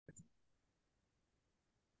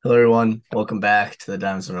Hello, everyone. Welcome back to the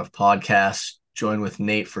Diamonds and Rough podcast. Join with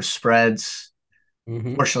Nate for spreads.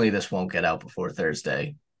 hmm Fortunately, this won't get out before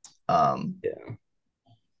Thursday. Um, Yeah.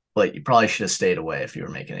 but you probably should have stayed away if you were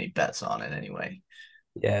making any bets on it anyway.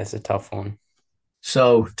 Yeah, it's a tough one.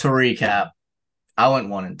 So to recap, I went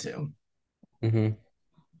 1-2. hmm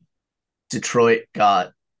Detroit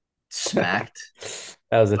got smacked,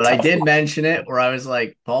 That was a but I tough did one. mention it where I was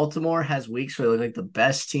like, Baltimore has weeks where they look like the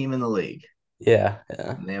best team in the league, Yeah,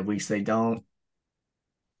 yeah. and they have weeks they don't.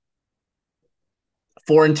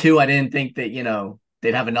 4-2, I didn't think that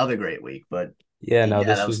they'd have another great week, but Yeah, no,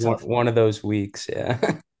 yeah, this that was was a tough one one. of those weeks. Yeah.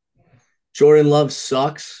 Jordan Love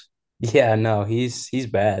sucks. Yeah, no, he's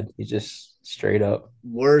bad. He's just straight up.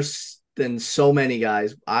 Worse than so many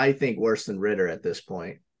guys. I think worse than Ritter at this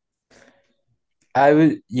point. I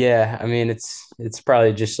would, yeah, I mean it's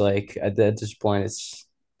probably just like at this point it's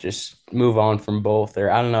just move on from both, or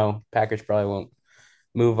I don't know, Packers probably won't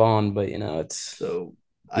move on, but it's So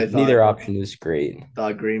I neither option is great.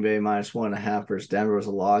 thought Green Bay -1.5 versus Denver was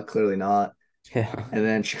a lot. Clearly not. Yeah. And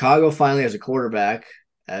then Chicago finally has a quarterback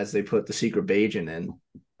as they put the secret Bajan in,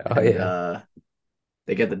 Oh and yeah.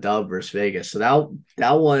 they get the dub versus Vegas. So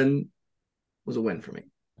that one was a win for me.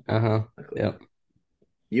 Uh-huh. Luckily, Yep.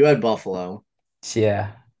 you had Buffalo,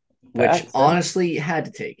 Yeah. which Pats, yeah. honestly had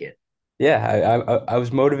to take it. Yeah, I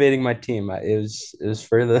was motivating my team. It was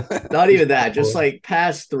for the Not it was even for the that, just boys. like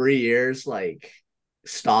past 3 years, like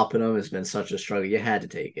stopping them has been such a struggle. You had to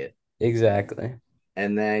take it. Exactly.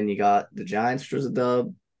 And then you got the Giants, which was a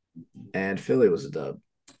dub, and Philly was a dub.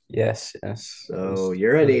 Yes, yes. It So was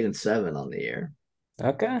you're at really 8-7 on the year.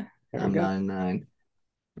 okay. There we I'm go. 9-9.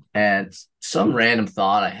 And some random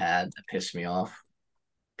thought I had that pissed me off.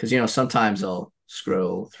 Because sometimes I'll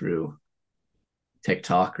scroll through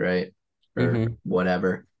TikTok, right? Or Mm-hmm.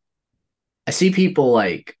 whatever. I see people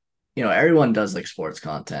like, everyone does like sports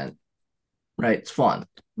content, right? It's fun.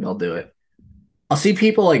 We all do it. I'll see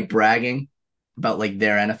people like bragging about like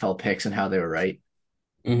their NFL picks and how they were right.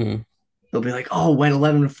 Mm-hmm. They'll be like, "Oh, went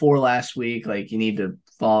 11-4 last week. Like, you need to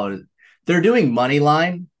follow." They're doing money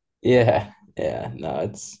line. Yeah. Yeah.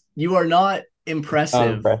 No, You are not it's not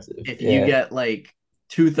impressive impressive. if you Yeah. get like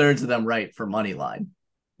 2/3 of them right for money line.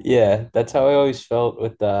 Yeah. That's how I always felt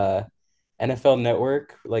with NFL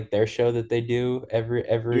Network, like their show that they do every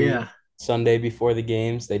Yeah. Sunday before the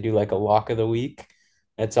games. They do like a lock of the week.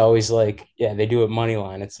 It's always like, yeah, they do it money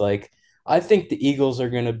line. It's like, I think the Eagles are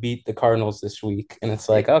gonna beat the Cardinals this week. And it's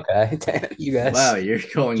like, It, okay, damn, you wow, guys you're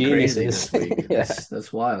going crazy geniuses. this week. Yeah.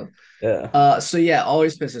 That's wild. Yeah. So yeah,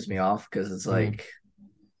 always pisses me off because it's Mhm. like,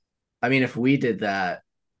 I mean, if we did that,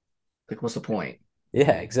 like, what's the point?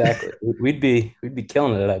 Yeah, exactly. We'd be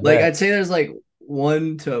killing it, I Like, bet. I'd say there's like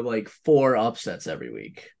 1 to like 4 upsets every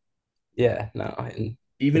week. Yeah, no. And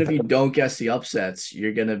Even the, if you don't guess the upsets,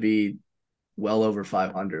 you're gonna be well over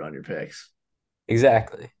 500 on your picks.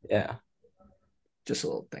 exactly. Yeah. Just a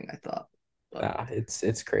little thing I thought. But No,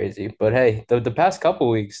 it's crazy. But hey, the past couple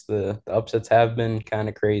weeks the upsets have been kind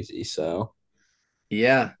of crazy, so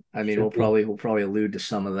yeah, I mean should be. we'll probably allude to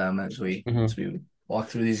some of them as we hmm walk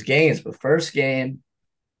through these games. But first game,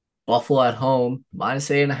 Buffalo at home,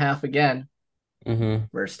 -8.5 again hmm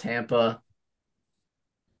versus Tampa.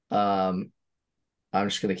 Um, I'm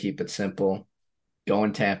just gonna keep it simple.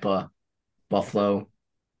 Going Tampa, Buffalo.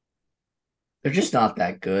 They're just not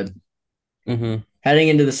that good. hmm Heading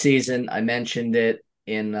into the season, I mentioned it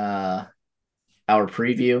in our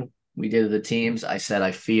preview. We did the teams. I said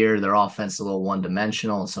I fear their offense is a little one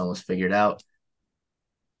dimensional and some was figured out.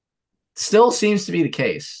 Still seems to be the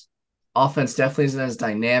case. Offense definitely isn't as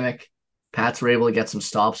dynamic. Pats were able to get some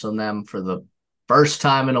stops on them for the first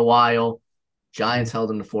time in a while. Giants held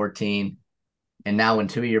them to 14. And now, when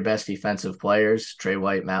two of your best defensive players, Trey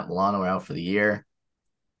White, Matt Milano, are out for the year,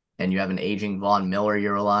 and you have an aging Von Miller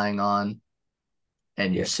you're relying on,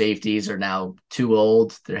 and your Yeah, safeties are now too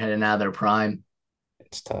old, they're heading out of their prime.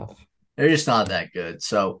 it's tough. They're just not that good.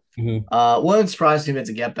 So, hmm wouldn't surprise me if it's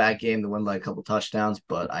a get back game to win by a couple touchdowns,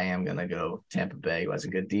 but I am going to go Tampa Bay, who has a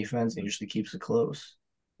good defense and usually keeps it close.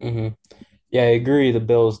 hmm Yeah, I agree. The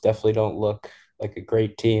Bills definitely don't look like a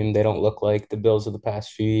great team. They don't look like the Bills of the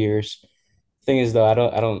past few years. Thing is, though, I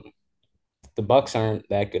don't. The Bucks aren't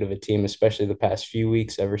that good of a team, especially the past few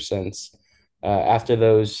weeks. Ever since after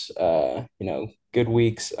those, good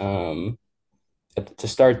weeks to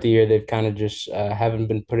start the year, they've kind of just haven't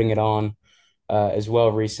been putting it on as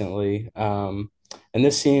well recently. And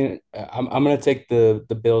this scene, I'm gonna take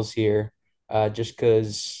the Bills here, just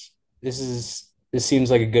because this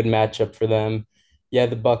seems like a good matchup for them. Yeah,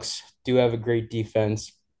 the Bucks do have a great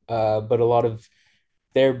defense, but a lot of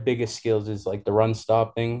their biggest skills is like the run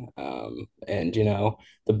stopping. And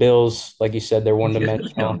the Bills, like you said, they're one Yeah, they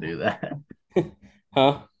don't dimensional. do that.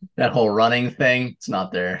 Huh? That whole running thing, it's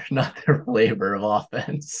not their not their flavor of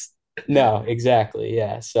offense. No, exactly.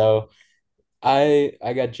 Yeah. So I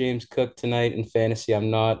got James Cook tonight in fantasy.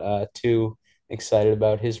 I'm not too excited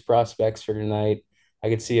about his prospects for tonight. I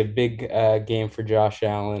could see a big game for Josh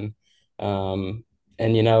Allen. Um,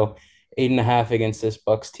 and 8.5 against this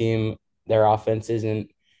Bucks team. Their offense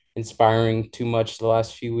isn't inspiring too much the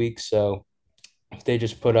last few weeks. So if they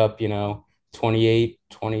just put up, 28,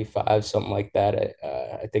 25, something like that,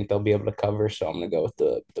 I think they'll be able to cover. So I'm gonna go with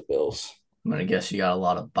the Bills. I'm gonna guess you got a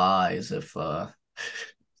lot of buys if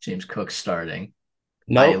James Cook's starting.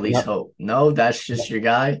 I at Nope, least no. hope. No, that's just your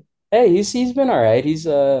guy. Hey, he's been all right. He's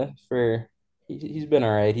been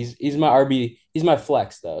all right. He's my RB. He's my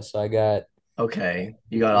flex though. So I got Okay,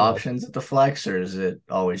 you got you know options at the flex, or is it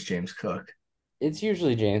always James Cook? it's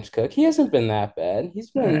usually James Cook. He hasn't been that bad.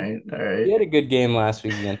 All right, all He right. had a good game last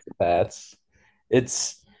week against the Pats.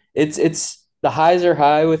 It's it's the highs are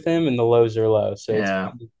high with him and the lows are low. So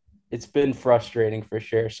Yeah. it's been frustrating for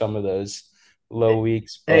sure some of those low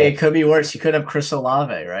weeks, Hey, but it could be worse. You could have Chris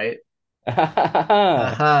Olave, right? I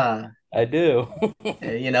Haha. do.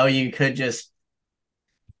 You could just,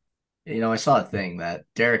 I saw a thing that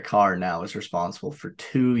Derek Carr now is responsible for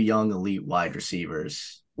two young elite wide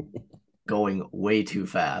receivers going way too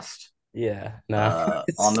fast. Yeah, no.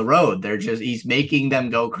 On It's the road, he's making them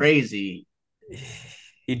go crazy,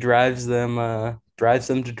 he drives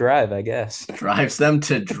them to drive, I guess. drives them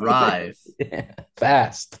to drive. Yeah,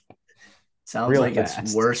 fast, Sounds real like it's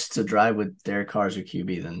fast. worse to drive with Derek Carr as a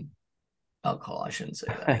QB than alcohol. I shouldn't say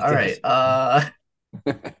that. I All right. guess.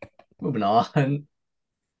 Moving on.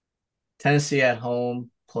 Tennessee at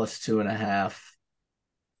home plus 2.5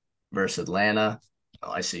 versus Atlanta.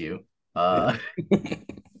 Oh, I see you. Yeah. Uh,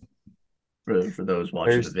 for those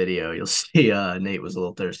watching the Thursday, video, you'll see Nate was a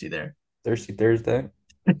little thirsty there. Thirsty Thursday.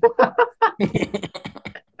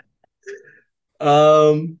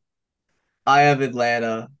 Um, I have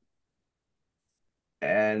Atlanta,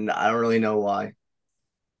 and I don't really know why.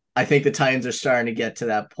 I think the Titans are starting to get to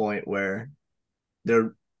that point where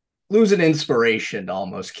they're losing inspiration to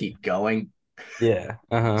almost keep going. Yeah.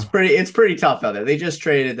 Uh-huh. It's pretty tough out there. They just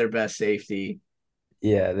traded their best safety,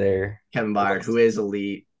 Yeah, they're Kevin Byard, who is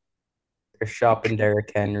elite, they're shopping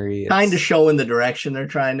Derrick Henry. kind of It's showing the direction they're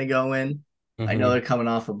trying to go in. I know hmm they're coming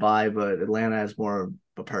off a bye, but Atlanta has more of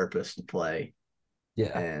a purpose to play,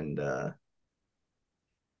 yeah, and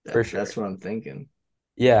for sure. that's what I'm thinking.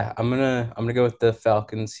 Yeah, I'm gonna go with the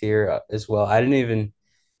Falcons here as well. I didn't even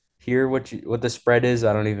hear what the spread is.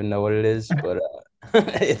 I don't even know what it is, but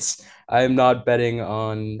it's I'm not betting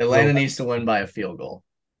on the Atlanta needs to win by a field goal.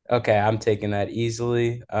 okay, I'm taking that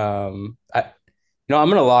easily. I'm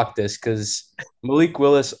gonna lock this because Malik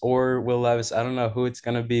Willis or Will Levis, I don't know who it's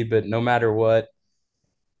gonna be, but no matter what,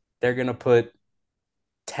 they're gonna put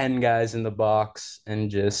 10 guys in the box and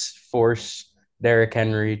just force Derrick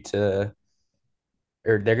Henry to,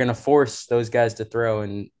 or they're gonna force those guys to throw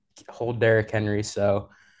and hold Derrick Henry. So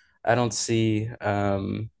I don't see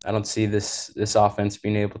this offense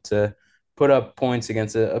being able to put up points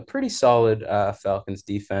against a pretty solid Falcons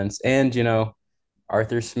defense, and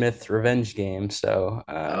Arthur Smith revenge game. So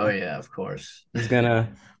Oh yeah, of course. he's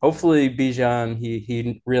gonna hopefully Bijan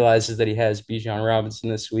he realizes that he has Bijan Robinson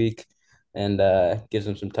this week and gives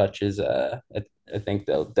him some touches. I think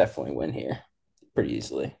they'll definitely win here pretty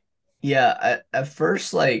easily. Yeah, at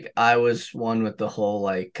first, like I was one with the whole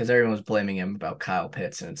like because everyone was blaming him about Kyle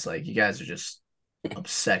Pitts, and it's like you guys are just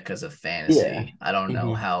upset because of Yeah. fantasy. I don't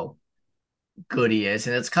know hmm how good he is,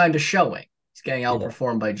 and it's kind of showing. He's getting Yeah.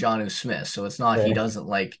 outperformed by Jonnu Smith, so it's not he Right. doesn't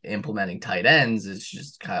like implementing tight ends. It's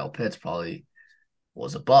just Kyle Pitts probably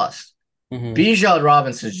was a bust. hmm Bijan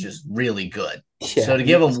Robinson is just really good. So Yeah. to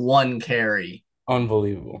give him He's one carry,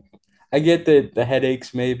 unbelievable. I get the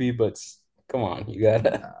headaches maybe, but come on, you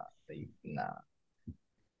gotta. nah, nah.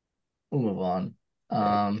 We'll move on.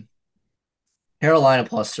 Yeah. Um, Carolina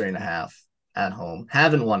plus 3.5 at home.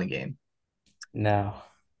 Haven't won a game No.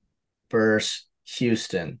 versus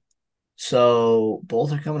Houston. So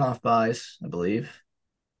both are coming off buys, I believe.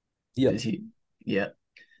 Did Yep. he? Yeah.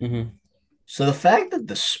 hmm So the fact that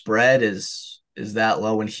the spread is that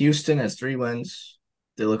low when Houston has 3 wins,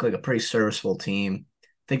 they look like a pretty serviceable team. I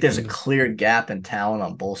think there's a hmm clear gap in talent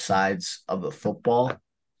on both sides of the football.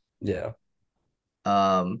 Yeah.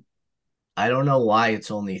 Um, I don't know why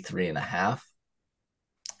it's only 3.5.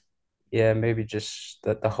 Yeah, maybe just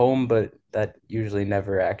that the home, but that usually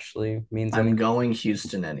never actually means I'm anything. going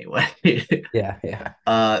Houston anyway. Yeah, yeah.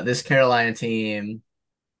 This Carolina team,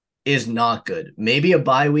 is not good. Maybe a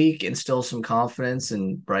bye week instills some confidence,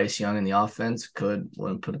 and Bryce Young in the offense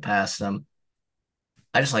wouldn't put it past them.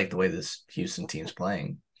 I just like the way this Houston team's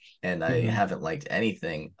playing, and I Mhm. haven't liked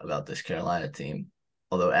anything about this Carolina team.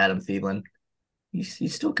 Although Adam Thielen, he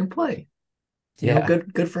still can play. Yeah.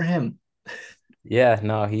 Good for him. Yeah,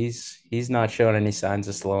 no, he's not showing any signs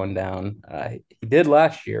of slowing down. He did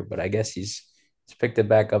last year, but I guess he's picked it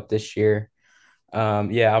back up this year.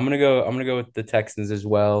 Yeah, I'm gonna go with the Texans as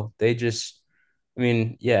well. They just, I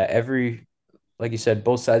mean, yeah, every like you said,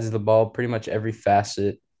 both sides of the ball, pretty much every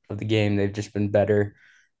facet of the game, they've just been better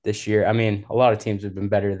this year. I mean, a lot of teams have been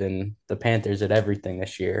better than the Panthers at everything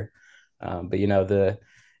this year. But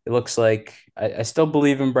it looks like I still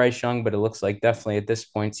believe in Bryce Young, but it looks like definitely at this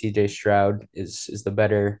point, CJ Stroud is the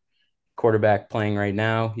better quarterback playing right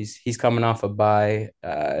now. He's coming off a bye.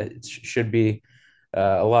 It should be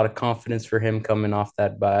a lot of confidence for him coming off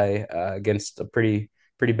that bye against a pretty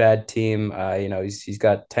bad team. He's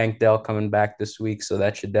got Tank Dell coming back this week, so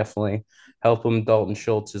that should definitely help him. Dalton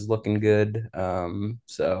Schultz is looking good.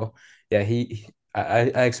 So yeah,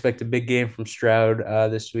 I expect a big game from Stroud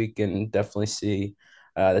this week, and definitely see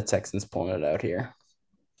the Texans pulling it out here.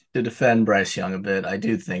 To defend Bryce Young a bit, I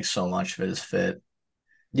do think so much of it is fit.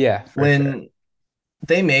 Yeah, for sure. When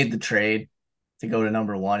they made the trade to go to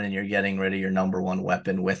number one and you're getting rid of your number one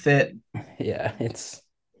weapon with it, Yeah, it's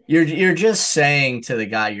you're just saying to the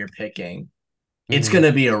guy you're picking, it's mhm,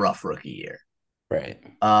 gonna be a rough rookie year. right.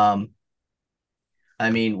 Um, I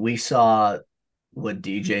mean, we saw what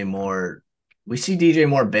DJ Moore we see DJ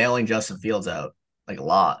Moore bailing Justin Fields out like a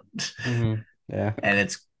lot. Yeah. And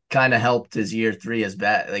it's kind of helped his year three as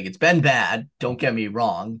bad. Like it's been bad, don't get me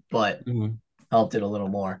wrong, but Mhm. helped it a little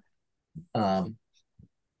more. Um,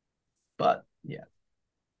 but yeah.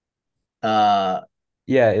 Uh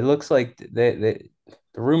Yeah, it looks like the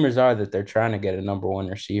rumors are that they're trying to get a number one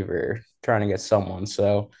receiver, trying to get someone.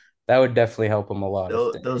 So that would definitely help them a lot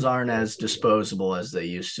if those aren't as disposable as they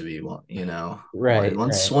used to be. right, right.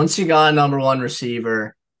 Once you got a number one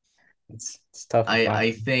receiver, It's tough to find.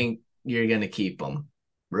 I think you're gonna keep them,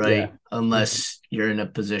 Yeah. right? Mhm. Unless you're in a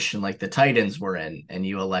position like the Titans were in, and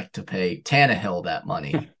you elect to pay Tannehill that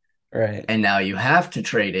money, Right. and now you have to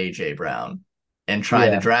trade AJ Brown and try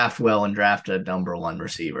to Yeah. draft well and draft a number one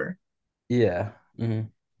receiver. Yeah.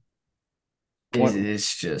 One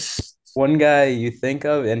It's just one guy you think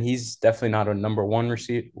of, and he's definitely not a number one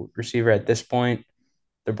receiver at this point.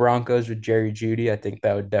 The Broncos with Jerry Judy, I think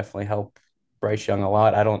that would definitely help Bryce Young a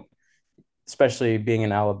lot. I don't especially being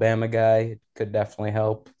an Alabama guy, it could definitely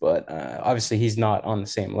help. But obviously, he's not on the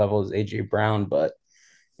same level as AJ Brown. But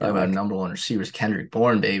talk about like, number one receivers, Kendrick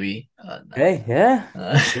Bourne, baby. No. hey, yeah,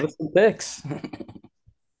 Uh, give us some picks.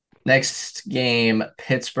 Next game,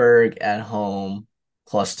 Pittsburgh at home,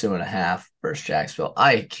 plus 2.5 versus Jacksonville.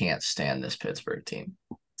 I can't stand this Pittsburgh team.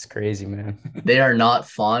 It's crazy, man. They are not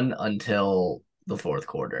fun until the fourth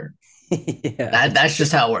quarter. Yeah, That's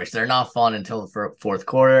just how it works. They're not fun until the fourth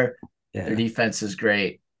quarter. Their yeah. defense is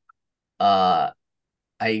great. Uh,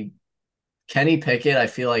 I Kenny Pickett. I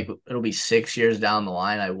feel like it'll be 6 years down the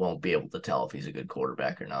line. I won't be able to tell if he's a good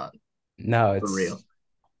quarterback or not. No, For real.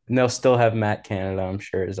 and they'll still have Matt Canada, I'm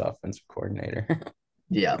sure, as offensive coordinator.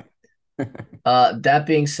 Yeah. That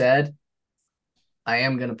being said, I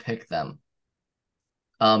am gonna pick them.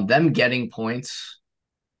 Them getting points.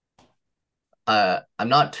 I'm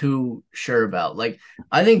not too sure about. Like,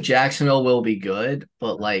 I think Jacksonville will be good,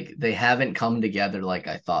 but like they haven't come together like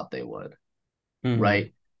I thought they would. Hmm.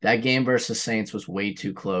 Right? That game versus Saints was way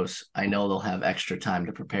too close. I know they'll have extra time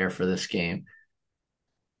to prepare for this game.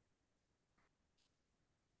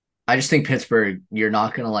 I just think Pittsburgh, you're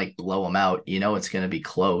not going to like blow them out. You know, it's going to be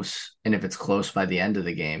close. And if it's close by the end of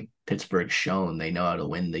the game, Pittsburgh's shown they know how to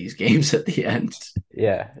win these games at the end.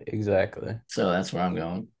 Yeah, exactly. So that's where I'm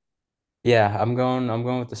going. Yeah, I'm going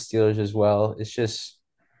with the Steelers as well.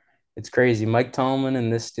 It's crazy. Mike Tomlin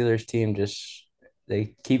and this Steelers team just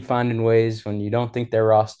they keep finding ways when you don't think their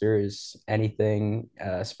roster is anything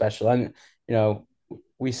special. I mean, you know,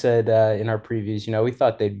 we said in our previews, we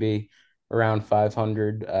thought they'd be around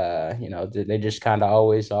 500. They just kind of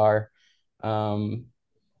always are. Um,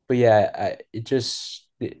 but yeah,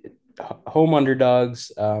 home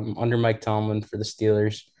underdogs under Mike Tomlin for the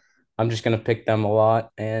Steelers. I'm just gonna pick them a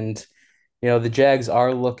lot, and the Jags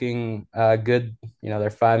are looking good. They're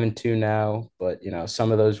 5-2 now, but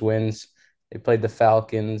some of those wins, they played the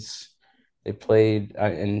Falcons, they played,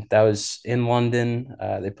 and that was in London.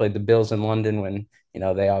 They played the Bills in London when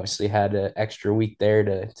they obviously had an extra week there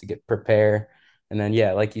to get prepare, and then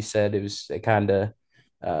yeah, like you said, they kind of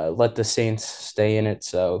let the Saints stay in it.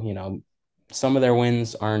 So some of their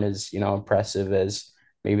wins aren't as impressive as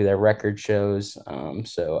maybe their record shows.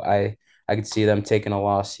 So I could see them taking a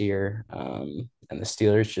loss here, and the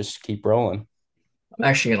Steelers just keep rolling. I'm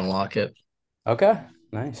actually gonna lock it. Okay,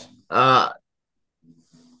 nice. Uh,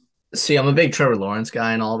 See, I'm a big Trevor Lawrence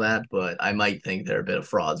guy and all that, but I might think they're a bit of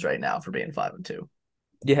frauds right now for being 5-2.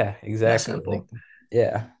 Yeah, That exactly. Like, simple.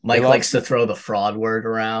 yeah, they Mike lost. likes to throw the fraud word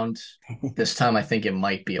around. This time, I think it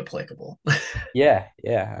might be applicable. Yeah,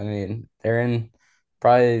 yeah. I mean, they're in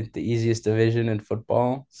probably the easiest division in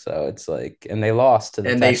football, so it's like, and they lost to the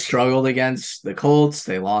And they Texans. struggled against the Colts.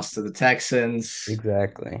 They lost to the Texans.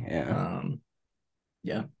 Exactly. Yeah. Um,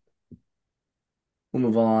 yeah. We'll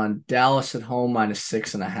move on. Dallas at home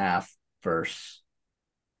 -6.5 versus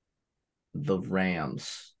the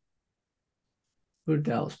Rams. Who did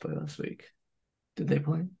Dallas play last week? Did they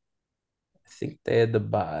play? I think they had the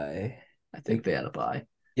bye. I I think think, they had a bye.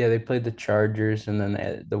 yeah, they played the Chargers and then they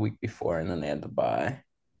had the week before, and then they had the bye.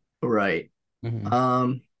 Right. Hmm.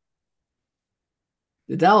 Um,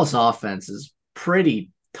 the Dallas offense is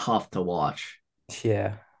pretty tough to watch.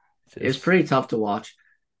 Yeah. It's Just, pretty tough to watch.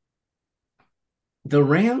 The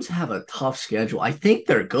Rams have a tough schedule. I think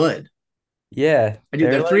they're good. yeah, I do.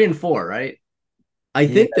 they're They're like, 3-4, right? I yeah,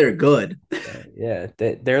 think they're good. yeah.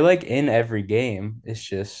 They're like in every game. It's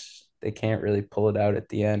just, they can't really pull it out at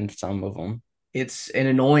the end, some of them. It's an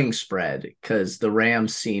annoying spread because the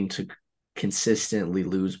Rams seem to consistently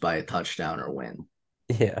lose by a touchdown or win.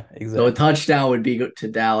 Yeah, So a exactly. touchdown would be to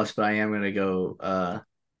Dallas, but I am going to go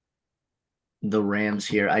the Rams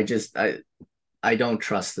here. I don't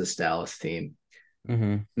trust this Dallas team.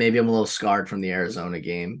 Hmm. Maybe I'm a little scarred from the Arizona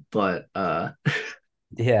game, but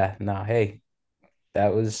Yeah, no, hey,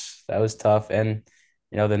 that was tough. And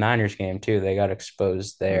the Niners game too, they got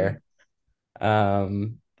exposed mm, there.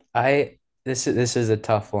 Um, I this is a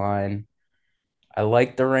tough line. I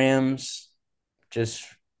like the Rams. Just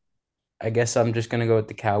I guess I'm just gonna go with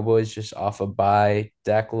the Cowboys just off a bye.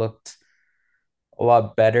 Dak looked a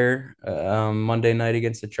lot better Monday night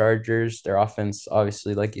against the Chargers. Their offense,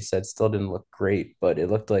 obviously, like you said, still didn't look great, but it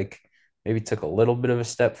looked like maybe took a little bit of a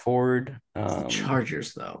step forward. it's the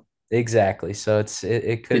Chargers though. Exactly. So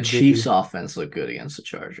it The could Chiefs be. offense looked good against the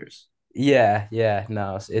Chargers. Yeah, yeah,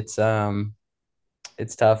 no, it's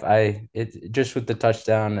tough. It just with the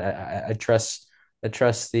touchdown, I trust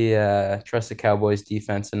the Cowboys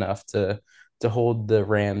defense enough to hold the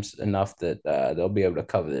Rams enough that they'll be able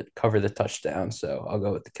to cover the touchdown. So I'll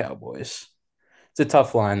go with the Cowboys. It's a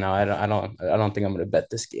tough line though. I don't think I'm gonna bet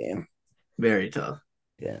this game. Very tough.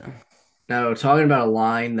 Yeah. Now, talking about a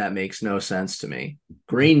line that makes no sense to me.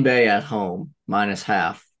 Green Bay at home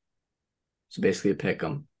 -0.5. So basically a pick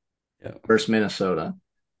 'em Yeah. versus Minnesota.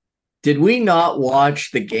 Did we not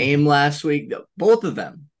watch the game last week? Both of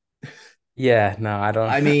them. Yeah, no, I don't.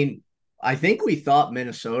 I mean, I think we thought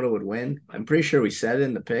Minnesota would win. I'm pretty sure we said it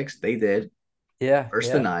in the picks. They did. Yeah,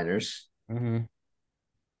 Versus the yeah. Niners. Hmm.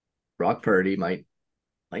 Brock Purdy might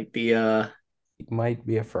be Might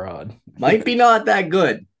be a fraud. might be not that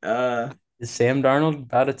good. Is Sam Darnold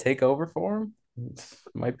about to take over for him?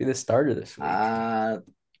 Might be the starter this week. Uh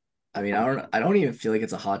I don't even feel like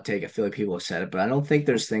it's a hot take. I feel like people have said it, but I don't think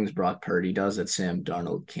there's things Brock Purdy does that Sam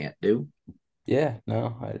Darnold can't do. Yeah,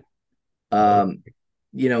 no, I would. Um,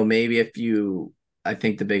 maybe if you I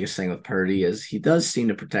think the biggest thing with Purdy is he does seem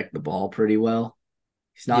to protect the ball pretty well.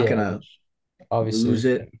 He's not Yeah, gonna which obviously lose has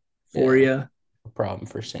it been, for yeah, you, a problem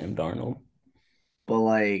for Sam Darnold. but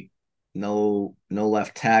like no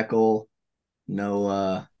left tackle,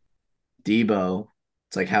 no Debo.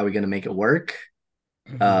 It's like how are we gonna make it work?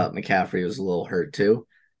 Hmm. McCaffrey was a little hurt too.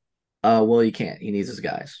 Well, you can't. He needs his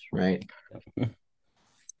guys, right?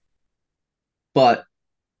 But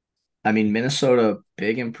I mean, Minnesota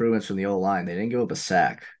big improvements from the old line. They didn't give up a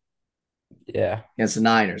sack Yeah, against the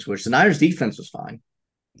Niners, which the Niners defense was fine.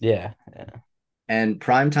 yeah, yeah, And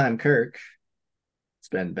primetime Kirk, it's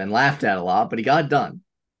been laughed at a lot, but he got it done.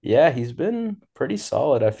 yeah. He's been pretty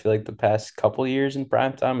solid. I feel like the past couple years in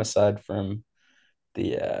prime time, aside from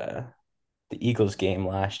the uh the Eagles game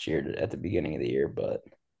last year at the beginning of the year. But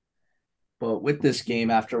But with this game,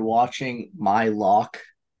 after watching my lock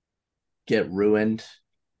get ruined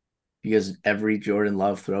because every Jordan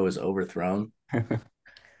Love throw is overthrown,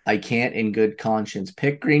 I can't in good conscience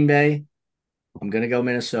pick Green Bay. I'm gonna go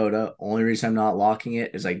Minnesota. Only reason I'm not locking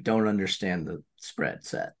it is I don't understand the spread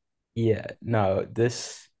set. yeah, no,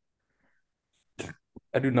 this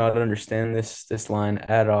I do not understand this line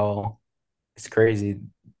at all. It's crazy.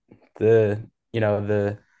 The you know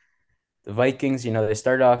the Vikings, they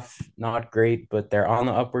start off not great, but they're on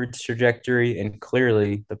the upwards trajectory, and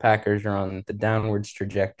clearly the Packers are on the downwards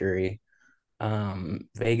trajectory.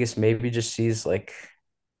 Vegas maybe just sees like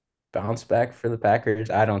bounce back for the Packers?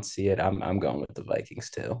 I don't see it. I'm going with the Vikings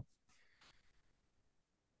too.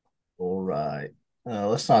 All right.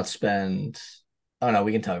 Let's not spend. Oh no,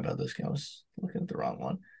 we can talk about this game. I was looking at the wrong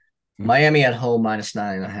one. Hmm. Miami at home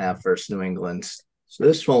 -9.5 versus New England. So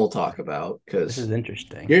this one we'll talk about This because is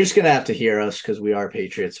interesting. you're just gonna have to hear us because we are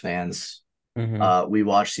Patriots fans. Hmm. We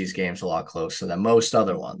watch these games a lot closer than most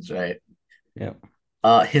other ones, right? Yeah.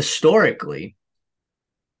 Historically,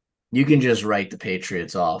 you can just write the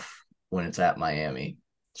Patriots off when it's at Miami.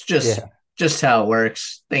 It's just Yeah. just how it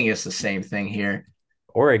works. I think it's the same thing here.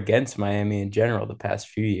 Or against Miami in general the past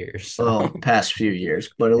few years. So Well, past few years,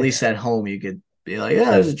 but at least yeah. at home you could be like,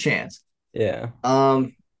 yeah, there's That, a chance. yeah.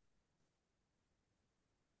 Um,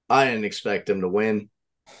 I didn't expect them to win.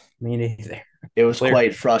 Me neither. It was Clear.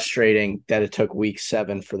 quite frustrating that it took week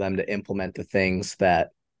 7 for them to implement the things that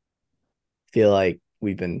feel like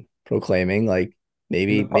we've been proclaiming, like In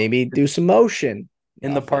the maybe do some motion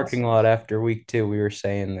in the offense. parking lot after week 2, we were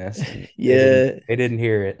saying this and Yeah, they didn't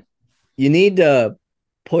hear it. you need to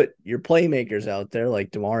put your playmakers out there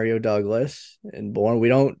like Demario Douglas and Bourne. We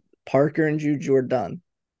don't Parker and Juju are done.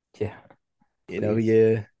 Yeah, You know, please.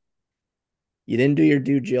 you didn't do your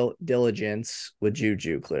due diligence with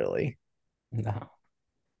Juju clearly. No.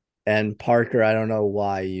 And Parker, I don't know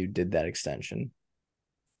why you did that extension.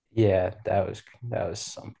 Yeah, that was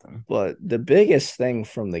something. But the biggest thing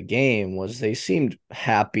from the game was they seemed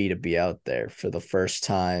happy to be out there for the first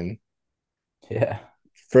time. Yeah.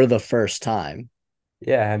 For the first time.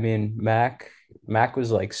 Yeah, I mean, Mac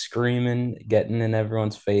was like screaming, getting in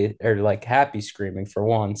everyone's face, or like happy screaming for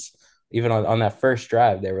once. Even on that first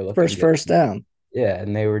drive, they were looking good. First down. Yeah,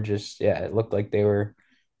 and they were just, yeah, it looked like they were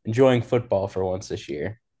enjoying football for once this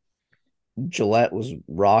year. Gillette was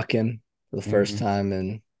rocking for the first Hmm. time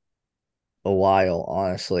in a while,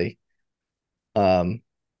 honestly. Um,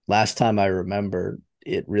 Last time I remember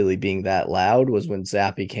it really being that loud was when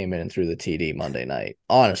Zappy came in and threw the TD Monday night.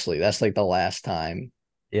 Honestly, that's like the last time.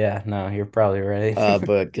 Yeah, no, you're probably right.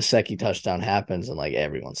 But Gasecki touchdown happens and like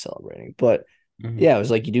everyone's celebrating. But Hmm. yeah, it was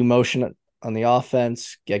like you do motion on the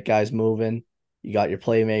offense, get guys moving. You got your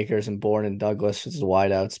playmakers and Bourne and Douglas as the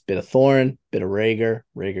wideouts. Bit of Thorne, bit of Rager.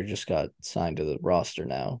 Rager just got signed to the roster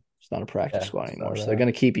now. It's not a practice Yeah, squad saw anymore, so they're that.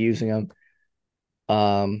 going to keep using him.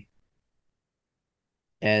 Um,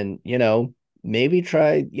 and maybe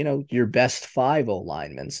try your best five O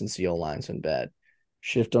linemen since the O line's been bad.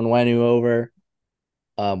 Shift Onwenu over.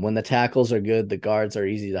 When the tackles are good, the guards are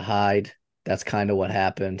easy to hide. That's kind of what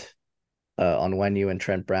happened. Onwenu and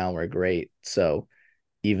Trent Brown were great. So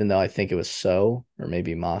even though I think it was or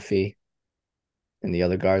maybe Mafi in the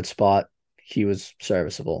other guard spot, he was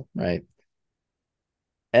serviceable, right?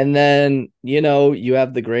 And then, you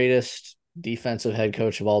have the greatest defensive head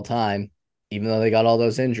coach of all time. Even though they got all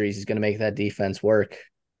those injuries, he's going to make that defense work.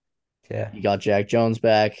 Yeah. You got Jack Jones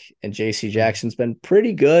back, and JC Mhm. Jackson's been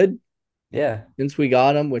pretty good Yeah. since we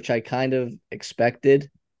got him, which I kind of expected.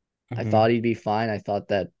 I Hmm. thought he'd be fine. I thought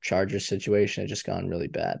that Chargers situation had just gone really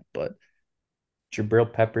bad. But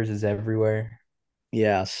Jabril Peppers is everywhere.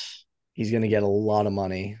 yes, he's going to get a lot of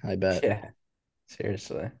money, I bet. Yeah,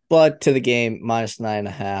 seriously. But to the game,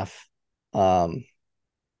 -9.5. Um,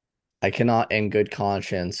 I cannot, in good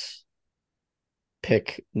conscience,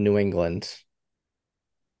 pick New England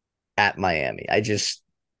at Miami. I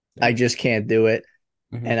Yeah. just can't do it.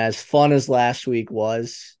 Hmm. And as fun as last week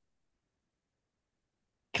was,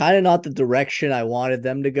 kind of not the direction I wanted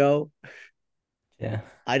them to go. Yeah.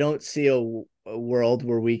 I don't see a world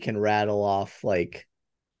where we can rattle off like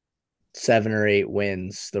 7 or 8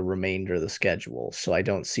 wins the remainder of the schedule. So I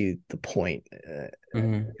don't see the point.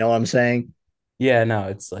 Hmm. You know what I'm saying? Yeah, no,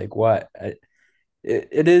 it's like what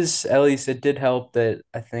it is. At least it did help that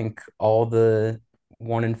I think all the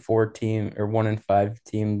 1-4 team or 1-5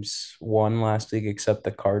 teams won last week except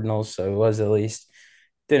the Cardinals. So it was at least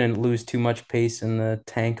didn't lose too much pace in the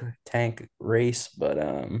tank race. But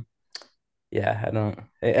yeah, I don't.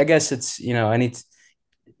 I guess it's I need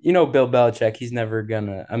Bill Belichick. He's never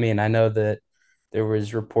gonna. I mean, I know that there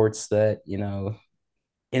was reports that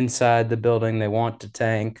inside the building they want to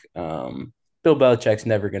tank. Bill Belichick's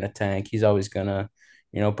never gonna tank. He's always gonna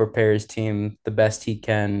prepare his team the best he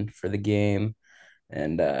can for the game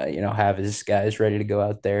and have his guys ready to go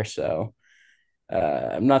out there. So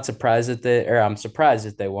I'm not surprised that I'm surprised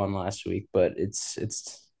that they won last week, but it's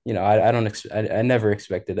I don't I never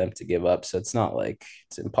expected them to give up, so it's not like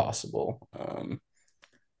it's impossible.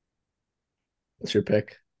 What's your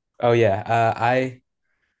pick? Oh yeah, I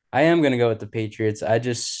am gonna go with the Patriots. I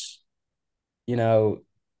just you know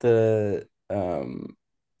the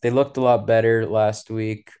they looked a lot better last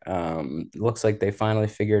week. Looks like they finally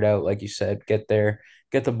figured out, like you said, get their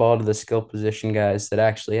get the ball to the skill position guys that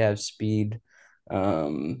actually have speed.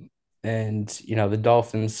 Um, and the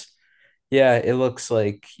Dolphins, yeah, it looks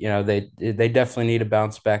like they definitely need a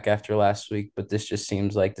bounce back after last week, but this just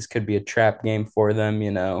seems like this could be a trap game for them.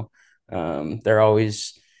 They're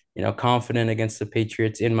always confident against the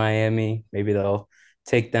Patriots in Miami. Maybe they'll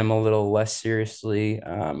take them a little less seriously.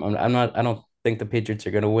 I'm not. I don't think the Patriots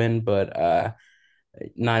are going to win, but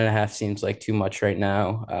 9.5 seems like too much right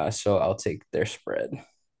now. So I'll take their spread.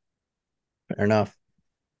 Fair enough.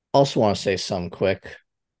 Also, want to say something quick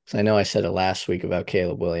because I know I said it last week about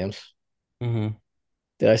Caleb Williams. Hmm.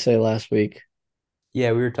 Did I say it last week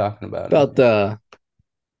Yeah, we were talking about about him. the,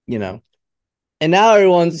 you know, and now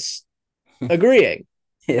everyone's agreeing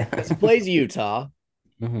Yeah. because he plays Utah,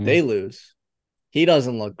 Hmm. they lose. He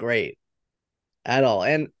doesn't look great at all,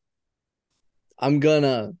 and I'm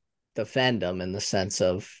gonna defend him in the sense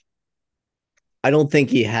of I don't think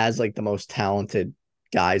he has like the most talented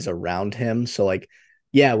guys around him. So like,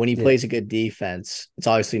 yeah, when he Yeah. plays a good defense, it's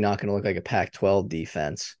obviously not going to look like a Pac-12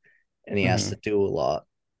 defense, and he has to Hmm. do a lot.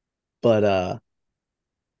 But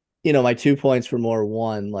my 2 points were more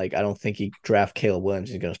one, like I don't think he draft Caleb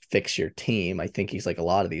Williams is going to fix your team. I think he's like a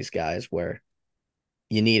lot of these guys where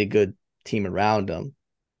you need a good team around him,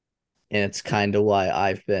 and it's kind of why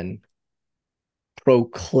I've been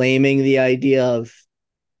proclaiming the idea of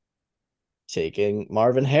taking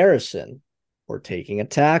Marvin Harrison or taking a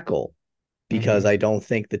tackle because Hmm. I don't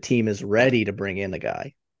think the team is ready to bring in a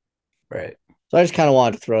guy. Right. So I just kind of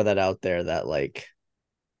wanted to throw that out there that like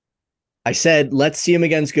I said, let's see him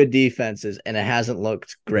against good defenses, and it hasn't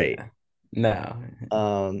looked great. Yeah.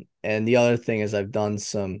 No. And the other thing is I've done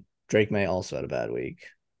some Drake May also had a bad week.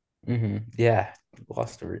 Yeah.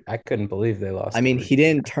 I couldn't believe they I lost a mean, he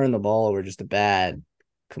didn't receiver. turn the ball over, just a bad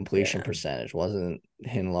completion Yeah. percentage. Wasn't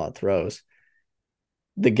hitting a lot of throws.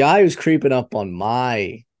 The guy who's creeping up on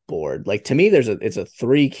my board, like to me, it's a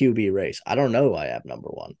three QB race. I don't know who I have number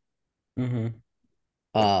one. Hmm.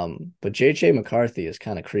 But JJ McCarthy is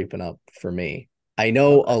kind of creeping up for me. I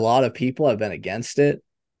know a Okay. lot of people have been against it.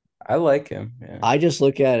 I like him. Yeah. I just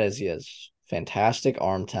look at it as he has fantastic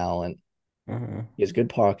arm talent, Hmm. he has good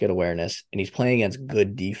pocket awareness, and he's playing against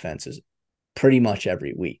good defenses pretty much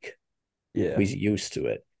every week. Yeah. He's used to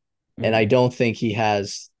it. And I Hmm. don't think he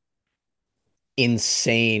has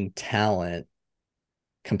insane talent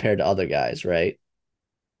compared to other guys, right?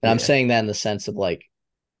 And I'm Yeah. saying that in the sense of like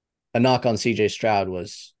a knock on CJ Stroud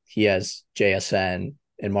was he has JSN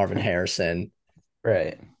and Marvin Harrison.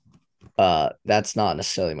 Right. That's not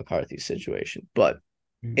necessarily McCarthy's situation, but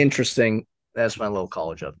Mhm. interesting. That's my little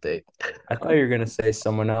college update. I thought you were gonna say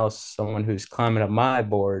someone else, someone who's climbing up my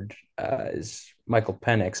board, is Michael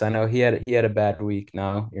Penix. I know he had a bad week.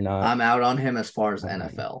 No, you're not. I'm out on him as far as Okay.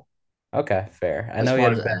 NFL. Okay, fair. I As know he far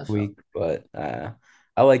had as a bad NFL. week,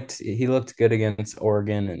 but he looked good against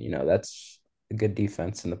Oregon, and that's a good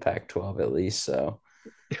defense in the Pac-12 at least. So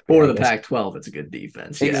yeah, For I the guess Pac-12, it's a good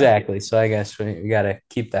defense. Yeah. exactly. So I guess we got to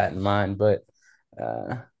keep that in mind. But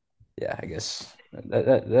uh, yeah, I guess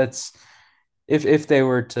that's if they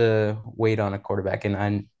were to wait on a quarterback,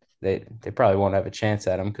 and they probably won't have a chance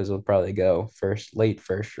at him because they'll probably go late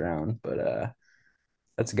first round. But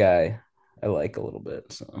that's a guy I like a little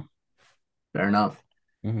bit. So. Fair enough.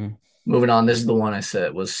 Mhm. Moving on, this is the one I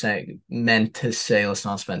said was saying meant to say. Let's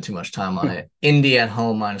not spend too much time on it. Indy at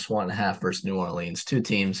home -1.5 versus New Orleans. Two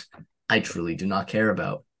teams I truly do not care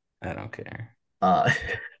about. I don't care. Uh,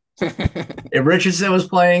 if Richardson was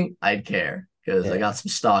playing, I'd care because I Yeah, got some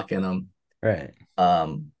stock in him. right.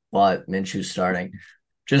 But Minshew's starting.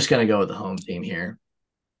 Just gonna go with the home team here.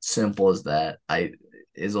 Simple as that. I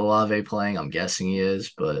is Olave playing? I'm guessing he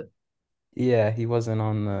is, but Yeah, he wasn't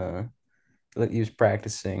on he was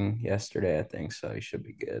practicing yesterday, I think, so he should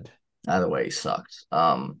be good. either way, he sucks.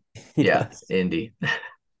 He Yeah, does. Indy.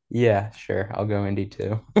 Yeah, sure. I'll go Indy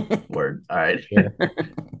too. Word. All right. Sure.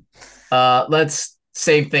 Let's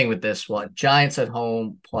same thing with this one. Giants at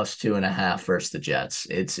home +2.5 versus the Jets.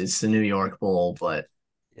 It's the New York Bowl, but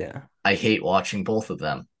Yeah. I hate watching both of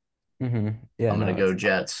them. Yeah, I'm gonna no, go it's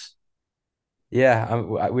Jets. yeah,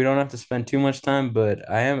 we don't have to spend too much time, but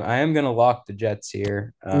I am gonna lock the Jets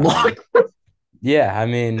here. Look, Yeah, I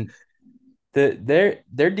mean their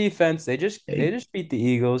defense, they hey, just beat the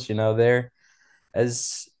Eagles, they're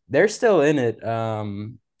still in it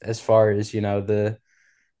as far as, the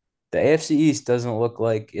AFC East doesn't look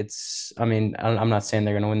like I mean, I'm not saying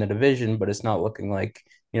they're going to win the division, but it's not looking like,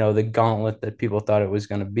 the gauntlet that people thought it was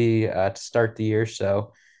going to be to start the year.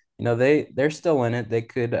 So, they're still in it. They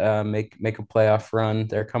could make a playoff run.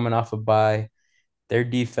 They're coming off a bye. Their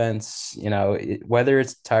defense, whether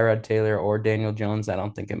it's Tyrod Taylor or Daniel Jones, I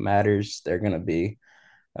don't think it matters. They're going to be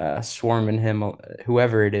swarming him,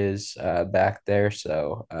 whoever it is back there.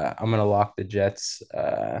 So I'm gonna lock the Jets.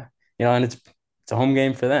 And it's a home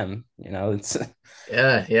game for them. It's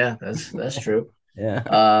Yeah, yeah, that's true.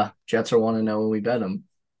 yeah, Jets are 1-0 when we bet them.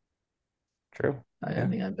 true. I Yeah.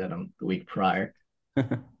 think I bet them the week prior.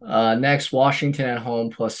 Next, Washington at home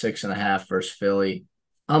plus 6.5 versus Philly.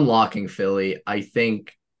 I'm locking Philly. I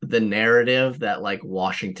think the narrative that like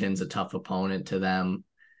Washington's a tough opponent to them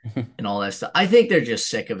and all that stuff. I think they're just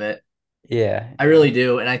sick of it. Yeah, I yeah. really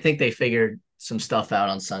do, and I think they figured some stuff out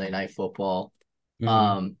on Sunday Night Football. Hmm.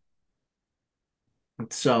 Um,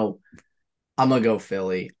 so I'm gonna go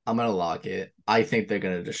Philly. I'm gonna lock it. I think they're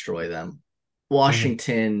gonna destroy them. Hmm.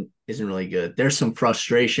 Washington isn't really good. There's some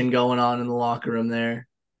frustration going on in the locker room there.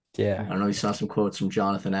 I Yeah. don't know. You saw some quotes from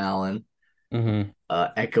Jonathan Allen, Hmm.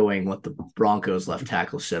 echoing what the Broncos left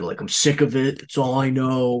tackle said. Like, I'm sick of it. It's all I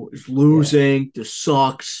know is Yeah. losing. This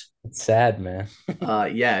sucks. It's sad, man.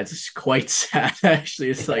 Yeah, it's quite sad actually.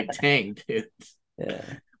 It's like, Yeah. dang, dude. Yeah.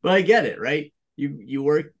 But I get it, right? You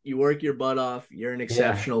work your butt off. You're an Yeah.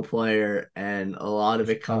 exceptional player, and a lot of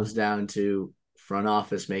It's it comes tough. down to front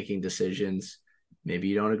office making decisions. Maybe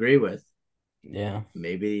you don't agree with. Yeah.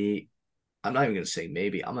 Maybe I'm not even gonna say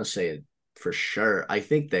maybe. I'm gonna say it for sure. I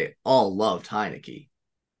think they all loved Heineke.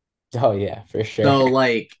 Oh yeah, for sure. So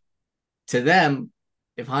like to them,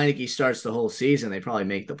 if Heineke starts the whole season, they probably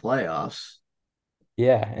make the playoffs.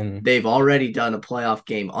 Yeah, and They've already done a playoff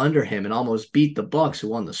game under him and almost beat the Bucks, who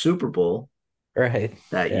won the Super Bowl right.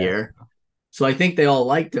 that Yeah. year. So I think they all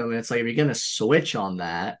liked him. And it's like, if you're going to switch on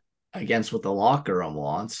that against what the locker room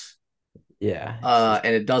wants, Yeah. It's just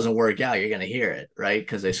and it doesn't work out, you're going to hear it, right?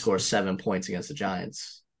 Because they score 7 points against the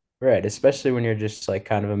Giants. right, especially when you're just like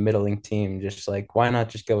kind of a middling team, just like why not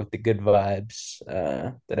just go with the good vibes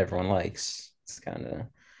that everyone likes? It's kind of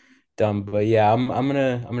dumb, but yeah, I'm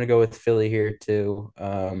gonna go with Philly here too.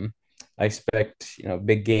 I expect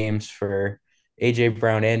big games for AJ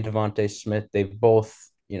Brown and Devontae Smith. They've both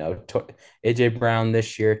AJ Brown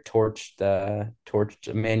this year torched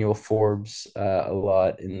Emmanuel Forbes a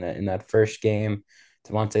lot in that first game.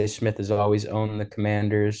 Devontae Smith has always owned the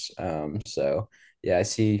Commanders. So yeah, I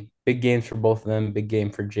see big games for both of them. Big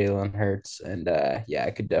game for Jalen Hurts, and yeah,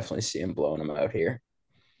 I could definitely see him blowing them out here.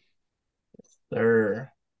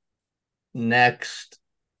 They're next,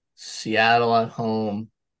 Seattle at home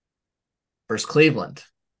versus Cleveland.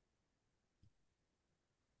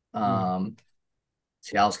 Hmm. Um,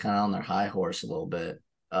 Seattle's kind of on their high horse a little bit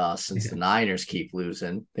since the Yeah. Niners keep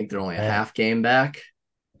losing. I think they're only a Right. half game back.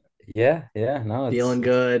 Yeah, yeah, no, Feeling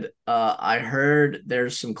good. I heard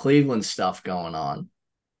there's some Cleveland stuff going on.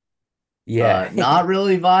 yeah, Not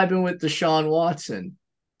really vibing with Deshaun Watson.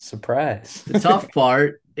 surprise. The tough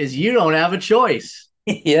part is you don't have a choice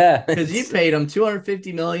Yeah, because you it's paid him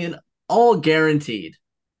 250 million, all guaranteed,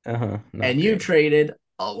 not and you great. traded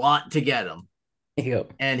a lot to get him.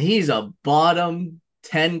 Yep. And he's a bottom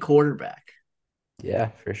 10 quarterback. Yeah,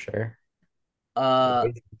 for sure. Uh,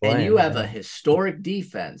 Nobody's and you playing. have a Yeah. historic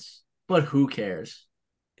defense, but who cares?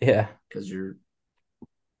 Yeah, Because your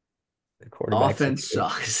the quarterback offense situation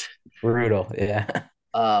sucks. brutal. Yeah.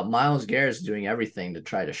 Miles Garrett is doing everything to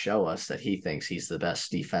try to show us that he thinks he's the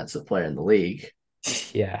best defensive player in the league.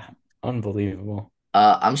 Yeah. Unbelievable.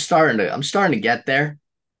 I'm starting to get there.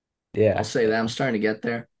 I'll Yeah. say that I'm starting to get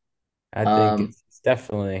there. I think Um, it's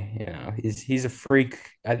definitely, he's a freak.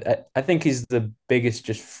 I think he's the biggest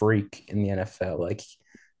just freak in the NFL. Like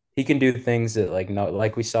he can do things that like no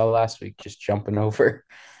like we saw last week, just jumping over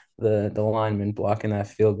the lineman blocking that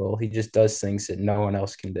field goal. He just does things that no one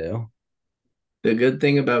else can do. the good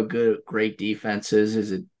thing about great defenses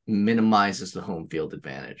is it minimizes the home field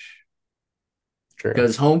advantage True.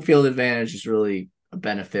 because home field advantage is really a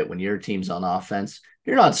benefit when your team's on offense.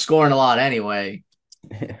 You're not scoring a lot anyway,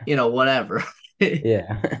 Yeah. whatever.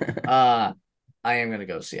 Yeah. uh, I am gonna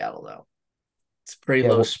go Seattle though. It's a pretty Yeah,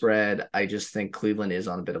 low well, spread. I just think Cleveland is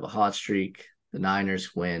on a bit of a hot streak. The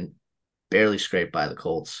Niners win, barely scraped by the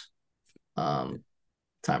Colts. Um,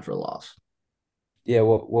 Time for a loss. yeah,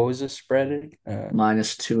 what was the spread?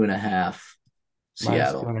 Minus 2.5, Minus two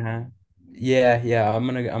Seattle. and a half. Yeah, yeah. I'm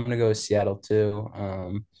gonna go with Seattle too.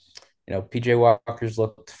 PJ Walker's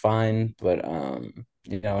looked fine, but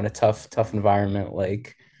in a tough environment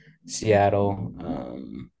like Seattle,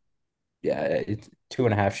 yeah,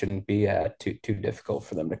 2.5 shouldn't be too difficult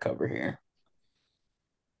for them to cover here.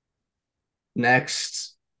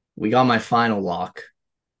 Next, we got my final lock.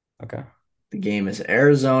 Okay. The game is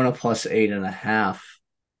Arizona plus 8.5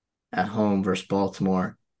 at home versus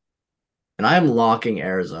Baltimore. And I'm locking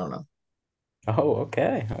Arizona. Oh,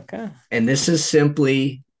 okay, okay. And this is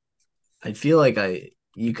simply, I feel like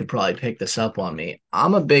you could probably pick this up on me.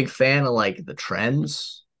 I'm a big fan of like the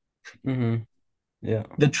trends. Mm-hmm. Yeah.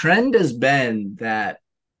 The trend has been that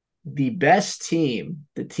the best team,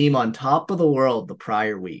 the team on top of the world the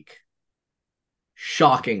prior week,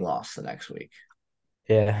 shocking loss the next week.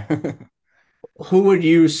 Yeah. Who would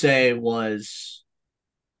you say was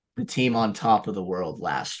the team on top of the world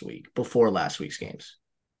last week, before last week's games?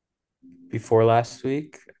 Before last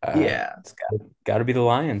week, Yeah, it's got to be the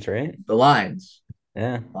Lions, right? the Lions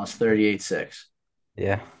Yeah. lost 38-6.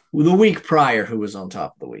 Yeah. The week prior, who was on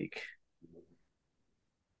top of the week?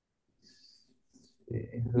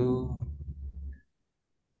 Who?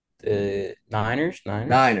 The Niners? Niners?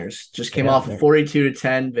 Niners just came Yeah. off a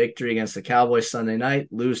 42-10 victory against the Cowboys Sunday night,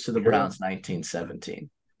 lose to the True. Browns 19-17.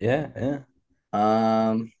 Yeah. Yeah.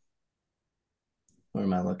 Um, what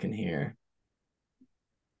am I looking here?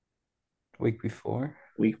 Week before.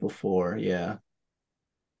 Week before, yeah.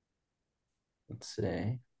 Let's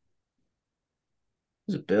see.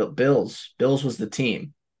 Was it Bills? Bills was the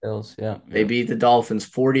team. Bills. Yeah. They Yeah. beat the Dolphins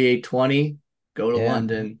 48-20, go to Yeah.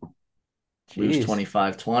 London, lose Jeez.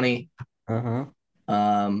 25-20. Uh-huh.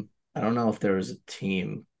 I don't know if there was a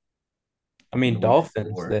team I the mean, week Dolphins,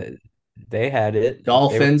 before. they had it. They were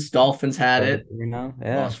Dolphins had it, Yeah,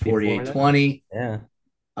 lost before that. 48-20.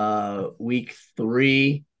 Yeah. Week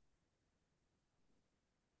three,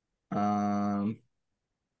 um,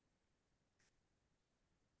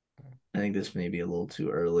 I think this may be a little too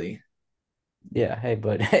early. Yeah. Hey,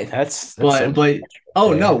 but hey, that's But some but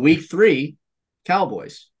oh no, there. week three,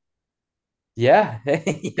 Cowboys. Yeah.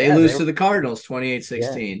 Hey, They yeah, lose to the Cardinals twenty-eight yeah.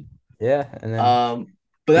 sixteen. Yeah. And then Um,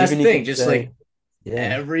 but that's the even you thing, could just like say, yeah,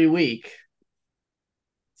 every week,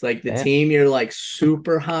 it's like the yeah, team you're like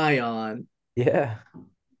super high on, yeah,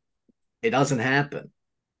 it doesn't happen.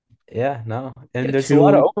 yeah, no. And Get there's a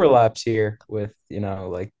lot of two, overlaps here with,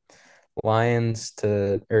 like Lions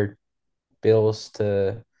to or Bills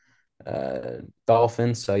to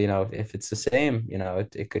Dolphins. So, if it's the same,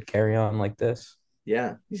 it could carry on like this.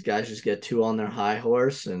 yeah, these guys just get two on their high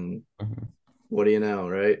horse, and Mhm. what do you know,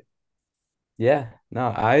 right? Yeah, no,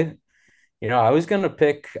 I was gonna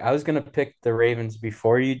pick the Ravens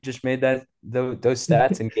before you just made those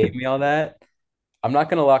stats and gave me all that. I'm not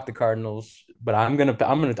gonna lock the Cardinals, but I'm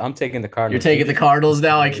taking the You're Cardinals. You taking the just Cardinals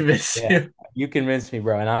now. I convinced yeah, you. you convinced me,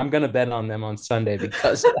 bro, and I'm gonna bet on them on Sunday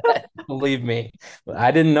because of that. Believe me,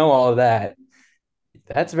 I didn't know all of that.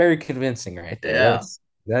 That's very convincing right there.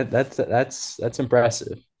 Yeah. That's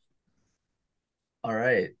impressive. All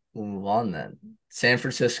right, we'll move on then. San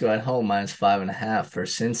Francisco at home -5.5 for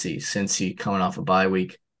Cincy. Cincy coming off a bye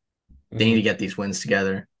week. They need to Hmm. get these wins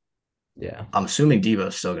together. Yeah, I'm assuming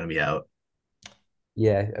Debo's still going to be out.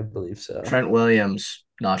 yeah, I believe so. Trent Williams,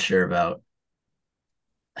 not sure about.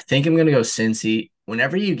 I think I'm going to go Cincy.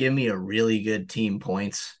 Whenever you give me a really good team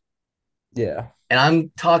points, Yeah. and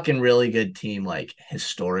I'm talking really good team like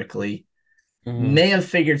historically, Hmm. may have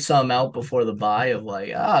figured some out before the bye of like,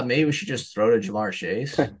 maybe we should just throw to Jamar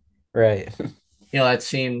Chase. Right. That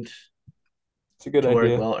seemed It's a good to work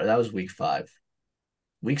idea. well. That was week five.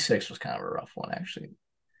 Week six was kind of a rough one, actually.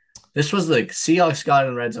 This was the Seahawks got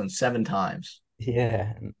in the red zone 7 times.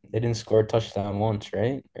 Yeah, they didn't score a touchdown once,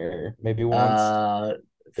 right? Or maybe once. Uh,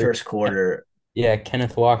 Or First quarter. yeah,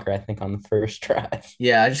 Kenneth Walker, I think, on the first drive.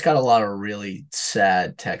 Yeah, I just got a lot of really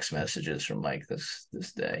sad text messages from Mike this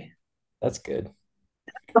day. That's good.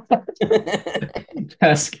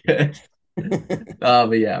 That's good.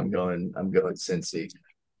 But yeah, I'm going Cincy, which would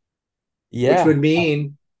Yeah.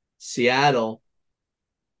 mean Seattle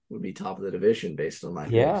would be top of the division based on my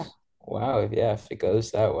Yeah. picks. Wow. Yeah, if it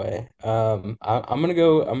goes that way. I'm gonna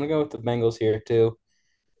go with the Bengals here too.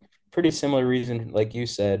 Pretty similar reason, like you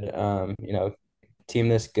said. Team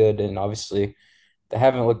this good, and obviously they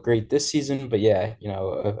haven't looked great this season, but yeah,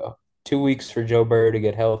 2 weeks for Joe Burrow to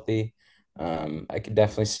get healthy. I could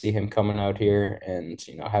definitely see him coming out here and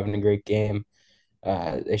having a great game.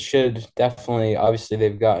 They should definitely, obviously,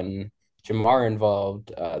 they've gotten Jamar involved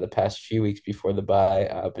the past few weeks before the bye,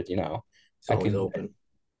 but It's I always could. open.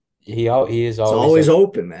 He is It's always always open.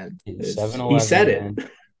 open, man. He's It's seven he said eleven, it.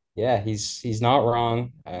 and yeah, he's not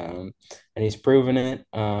wrong, and he's proven it.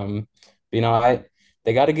 I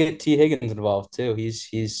they got to get T Higgins involved too.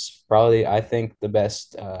 He's probably, I think, the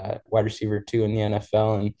best wide receiver too in the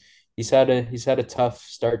NFL, and he's had a tough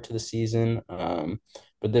start to the season.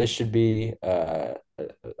 But this should be a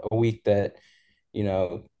week that you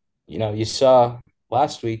know you saw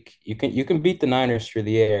last week. You can beat the Niners through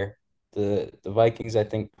the air. The Vikings, I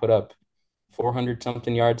think, put up 400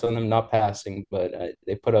 something yards on them, not passing, but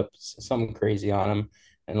they put up something crazy on them,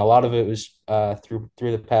 and a lot of it was through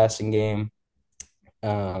the passing game.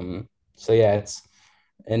 So yeah,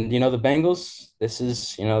 And the Bengals, this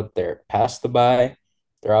is, they're past the bye.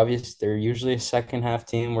 They're obvious. They're usually a second half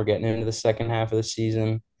team. We're getting into the second half of the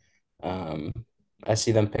season. Um, I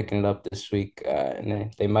see them picking it up this week,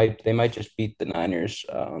 and they might just beat the Niners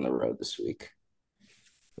on the road this week.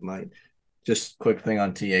 My just quick thing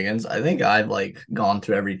on T. Higgins. I think I've like gone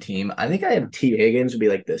through every team. I think I have T. Higgins would be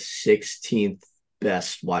like the 16th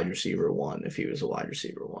best wide receiver one if he was a wide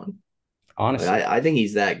receiver one. Like Honestly, I think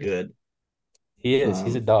he's that good. he is.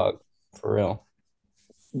 He's a Um, dog for real.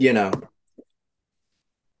 you know,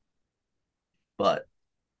 but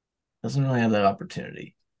doesn't really have that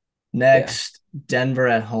opportunity. Yeah. Next, Denver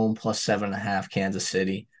at home plus 7.5, Kansas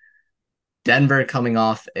City. Denver coming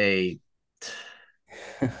off it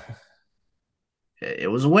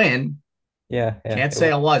was a win. Yeah, yeah. Can't It say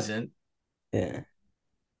was. I wasn't. Yeah.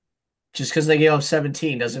 Just because they gave up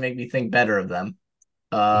 17 doesn't make me think better of them.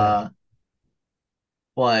 No. Uh,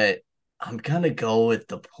 but I'm gonna go with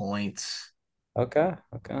the points. Okay.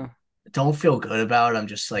 Okay. Don't feel good about it. I'm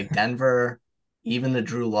just like Denver, even the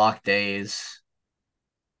Drew Lock days,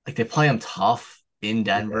 like they play them tough in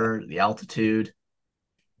Yeah. Denver, the altitude.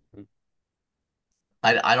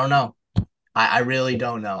 I don't know. I really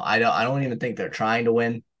don't know. I don't even think they're trying to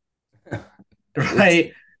win. It's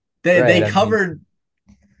Right? They right. I mean, covered.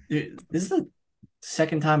 This is the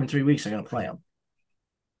second time in 3 weeks they're gonna play them.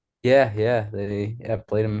 yeah, yeah. They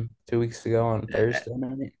played him 2 weeks ago on Thursday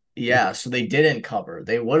night. Yeah, so they didn't cover.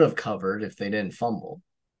 They would have covered if they didn't fumble.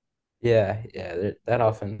 Yeah, yeah. That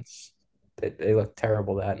offense, they look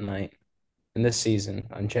terrible that night in this season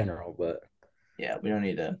in general. But Yeah, we don't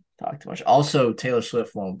need to talk too much. Also, Taylor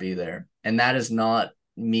Swift won't be there. And that is not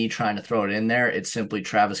me trying to throw it in there. It's simply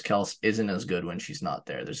Travis Kelce isn't as good when she's not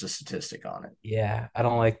there. There's a statistic on it. yeah, I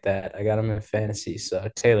don't like that. I got him in fantasy. So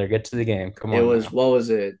Taylor, get to the game. Come It on was, now. what was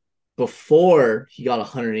it? Before he got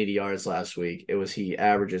 180 yards last week, it was he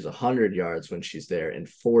averages 100 yards when she's there and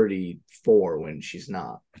 44 when she's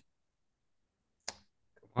not.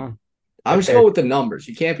 Come on. I'm Get just there. going with the numbers.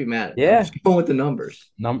 You can't be mad at me. I'm Yeah, just going with the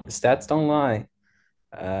numbers. stats don't lie.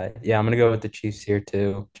 Yeah, I'm gonna go with the Chiefs here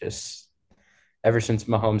too. Just ever since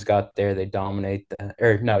Mahomes got there, they dominate the.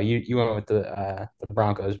 Or no, you went with the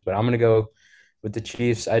Broncos, but I'm gonna go with the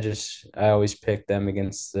Chiefs. I always pick them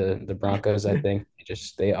against the Broncos. I think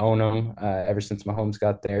they own them ever since Mahomes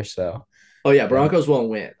got there. So Oh, yeah, yeah, Broncos won't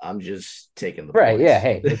win. I'm just taking the right. Yeah, points.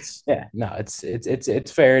 hey, it's yeah, no,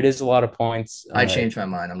 it's fair. It is a lot of points. I changed my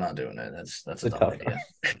mind. I'm not doing it. That's a It's a dumb tough one. idea.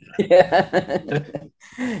 Yeah,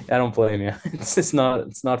 I don't blame you. It's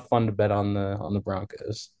not fun to bet on the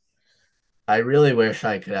Broncos. I really wish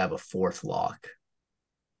I could have a fourth lock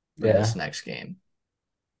for this Yeah. next game.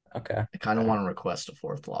 Okay. I kind of Okay. want to request a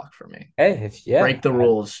fourth lock for me. Hey, if yeah, Break the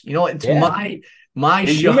rules. You know what? It's yeah, my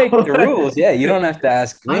you show. make the rules. Yeah, you don't have to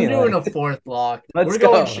ask I'm me. doing Like, a fourth lock. let's We're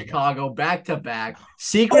going go. Chicago back to back.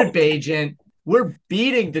 Secret agent. We're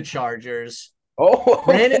beating the Chargers. Oh,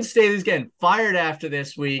 Brandon okay. Staley's getting fired after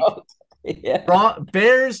this week. Oh, yeah.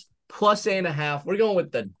 Bears plus 8.5. We're going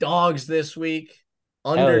with the dogs this week.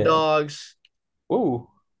 Hell yeah. Underdogs. Ooh,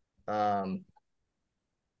 Um,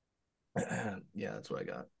 yeah, that's what I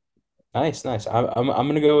got. nice, nice. I'm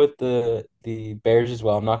gonna go with the Bears as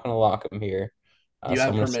well. I'm not gonna lock them here. You So I'm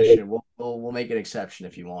have gonna say permission. We'll make an exception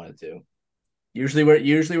if you wanted to. Usually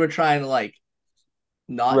we're trying to like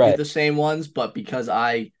not do right. the same ones, but because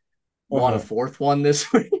I want a Uh-huh. fourth one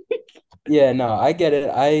this week, Yeah, no, I get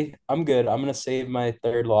it. I'm good. I'm gonna save my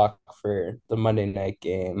third lock for the Monday night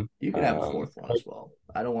game. you can have a fourth one as well.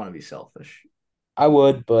 I don't want to be selfish. I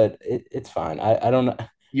would, but it's fine. I don't know.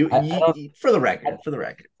 For the I, record, for the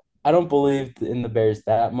record. I don't believe in the Bears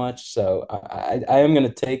that much, so I am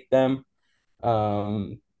gonna take them.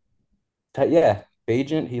 Yeah,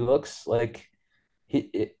 Bajent, he looks like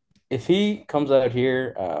if he comes out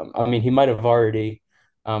here, I mean, he might have already,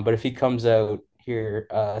 but if he comes out here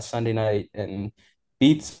Sunday night and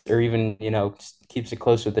beats or even keeps it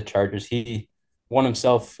close with the Chargers, he won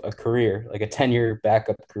himself a career, like a 10-year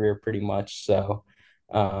backup career, pretty much. So,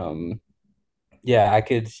 um, yeah, I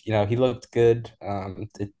could, he looked good.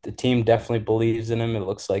 The team definitely believes in him. It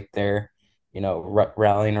looks like they're,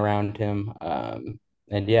 rallying around him.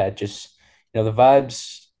 And yeah, just, the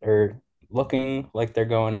vibes are looking like they're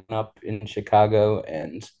going up in Chicago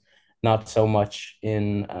and not so much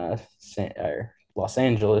in Los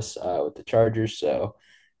Angeles with the Chargers. So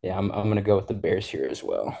yeah, I'm gonna go with the Bears here as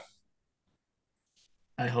well.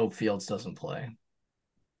 I hope Fields doesn't play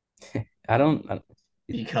I don't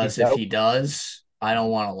he's because if out. he does, I don't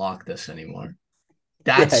want to lock this anymore.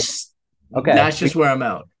 Yeah, That's okay. that's just where I'm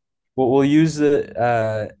out. We'll use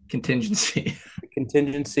the Contingency,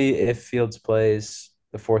 contingency if Fields plays,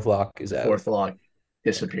 the fourth lock is out. fourth lock.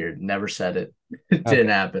 disappeared. Never said it. It didn't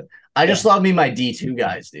Okay. happen. I just Yeah. love me my D2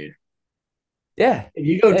 guys, dude. Yeah. If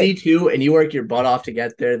you go Hey. D2 and you work your butt off to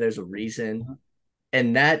get there, there's a reason.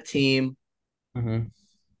 And that team Mm-hmm.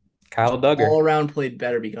 Kyle Duggar. all around played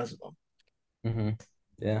better because of them. Mm-hmm.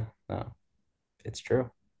 Yeah. No, it's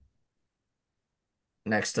true.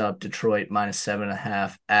 Next up, Detroit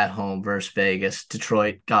 -7.5 at home versus Vegas.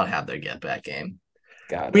 Detroit gotta have their get back game.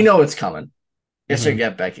 We Gotta. know it's coming. It's a Mm-hmm.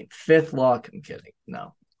 get back game. Fifth lock. I'm kidding.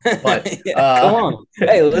 No. But Yeah. Come on.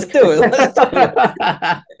 Hey, let's do it. Let's do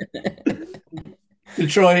it.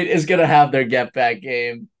 Detroit is gonna have their get back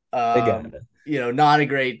game. They gotta. Not a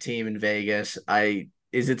great team in Vegas. I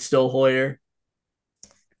is it still Hoyer?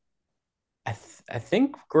 I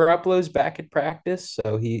think Garoppolo's back at practice,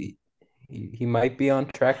 so he might be on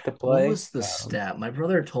track to What play. was the stat? My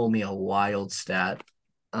brother told me a wild stat.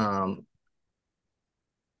 Um,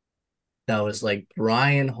 that was like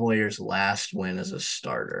Brian Hoyer's last win as a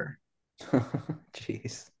starter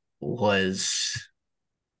Jeez. was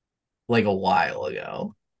like a while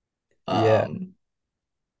ago. Yeah, Um,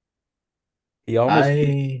 he almost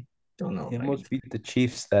beat I don't know he if I can. almost beat the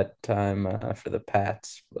Chiefs that time for the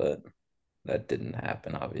Pats, but that didn't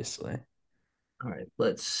happen, obviously. All right,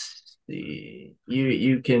 let's see.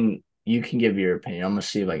 You can give your opinion. I'm gonna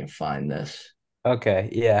see if I can find this. Okay,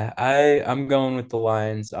 yeah, I'm going with the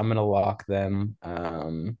Lions. I'm gonna lock them.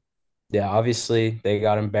 Yeah, obviously they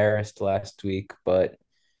got embarrassed last week, but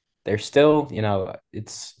they're still,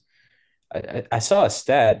 it's I saw a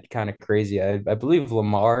stat kind of crazy. I believe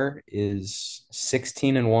Lamar is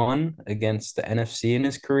 16-1 against the NFC in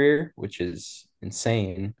his career, which is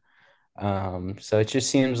insane. So it just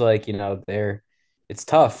seems like, it's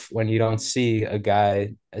tough when you don't see a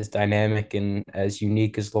guy as dynamic and as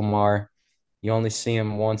unique as Lamar. You only see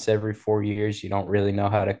him once every 4 years. You don't really know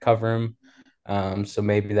how to cover him. So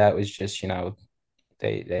maybe that was just,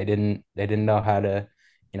 they didn't know how to,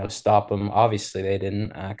 stop him. Obviously they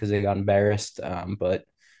didn't because they got embarrassed. But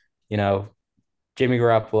you know, Jimmy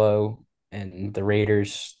Garoppolo and the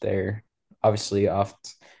Raiders, they're obviously off.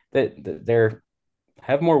 They're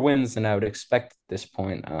have more wins than I would expect at this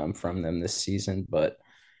point from them this season, but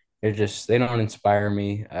they don't inspire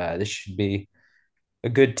me. This should be a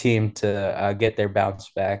good team to get their bounce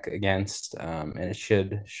back against, and it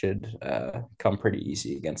should come pretty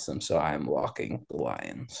easy against them. So I'm locking the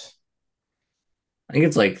Lions. I think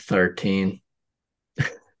it's like 13, like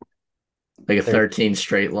a They're 13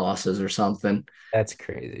 straight losses or something. That's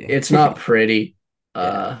crazy. It's not pretty.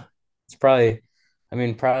 Yeah, it's probably. I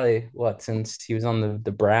mean, probably what since he was on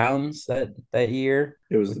the Browns that year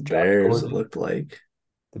It was the with Josh Bears, it Gordon, looked like,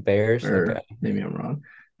 the Bears. Okay, or maybe I'm wrong.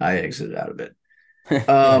 I exited out of it. yeah, the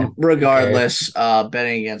Bears. Regardless,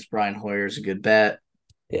 betting against Brian Hoyer is a good bet.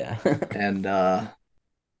 Yeah, And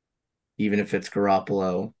even if it's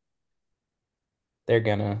Garoppolo, they're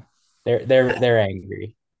gonna. They're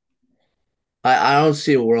angry. I don't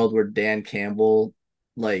see a world where Dan Campbell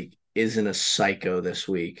like isn't a psycho this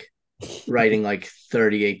week, writing like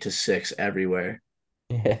 38-6 everywhere.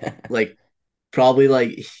 Yeah. Like probably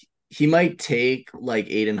like he might take like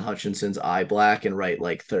Aiden Hutchinson's eye black and write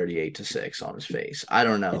like 38-6 on his face. I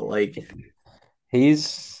don't know. Like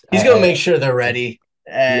He's he's gonna make sure they're ready.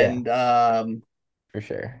 yeah, And for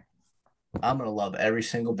sure. I'm gonna love every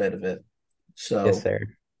single bit of it. Yes, So sir.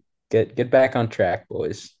 Get back on track,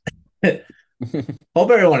 boys. hope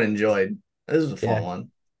everyone enjoyed. This was a fun Yeah,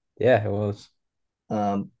 one. yeah, it was.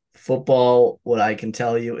 Football, what I can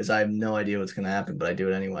tell you is I have no idea what's gonna happen, but I do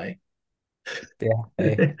it anyway. Yeah,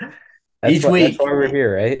 hey, each that's week, why we're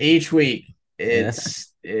here, right? each week, Yeah.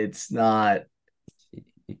 it's not.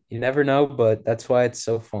 You never know, but that's why it's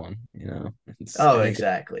so fun. It's Oh, anything.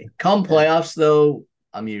 exactly. Come Yeah. playoffs, though,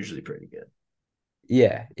 I'm usually pretty good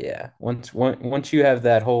Yeah, yeah. Once you have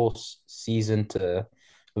that whole season to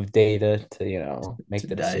of data to, to make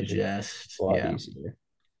the decision, it's digest. a lot Yeah, easier.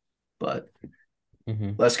 but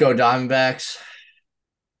Hmm. let's go Diamondbacks.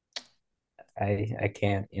 I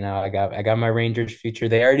can't, I got my Rangers future.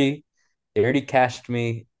 They already cashed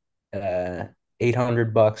me uh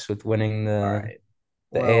 $800 with winning All the right.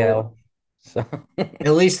 the Well, AL. So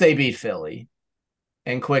at least they beat Philly.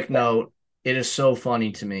 And quick note, it is so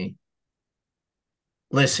funny to me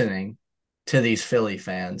listening to these Philly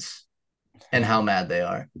fans and how mad they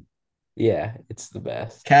are. yeah, it's the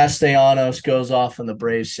best. Castellanos goes off in the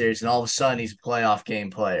Braves series, and all of a sudden he's a playoff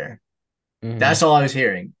game player. That's Hmm. all I was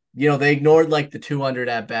hearing. They ignored like the 200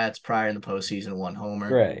 at bats prior in the postseason, one homer.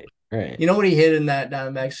 Right, right. You know what he hit in that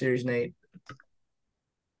Diamondback series, Nate?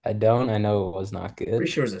 I don't. I know it was not Pretty good.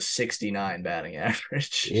 sure it was a 69 batting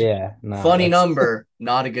average. Yeah, no, Funny that's number,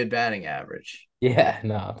 not a good batting average. yeah,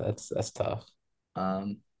 no, that's tough.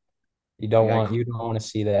 Um, You my don't guy, want you don't want to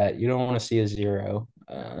see that. You don't want to see a zero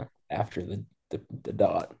after the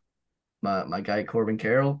dot. my guy Corbin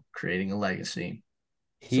Carroll creating a legacy.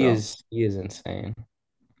 He So is he is insane.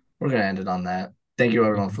 we're gonna end it on that. Thank you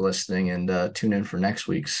everyone Mhm. for listening, and tune in for next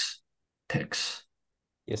week's picks.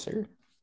 Yes, sir.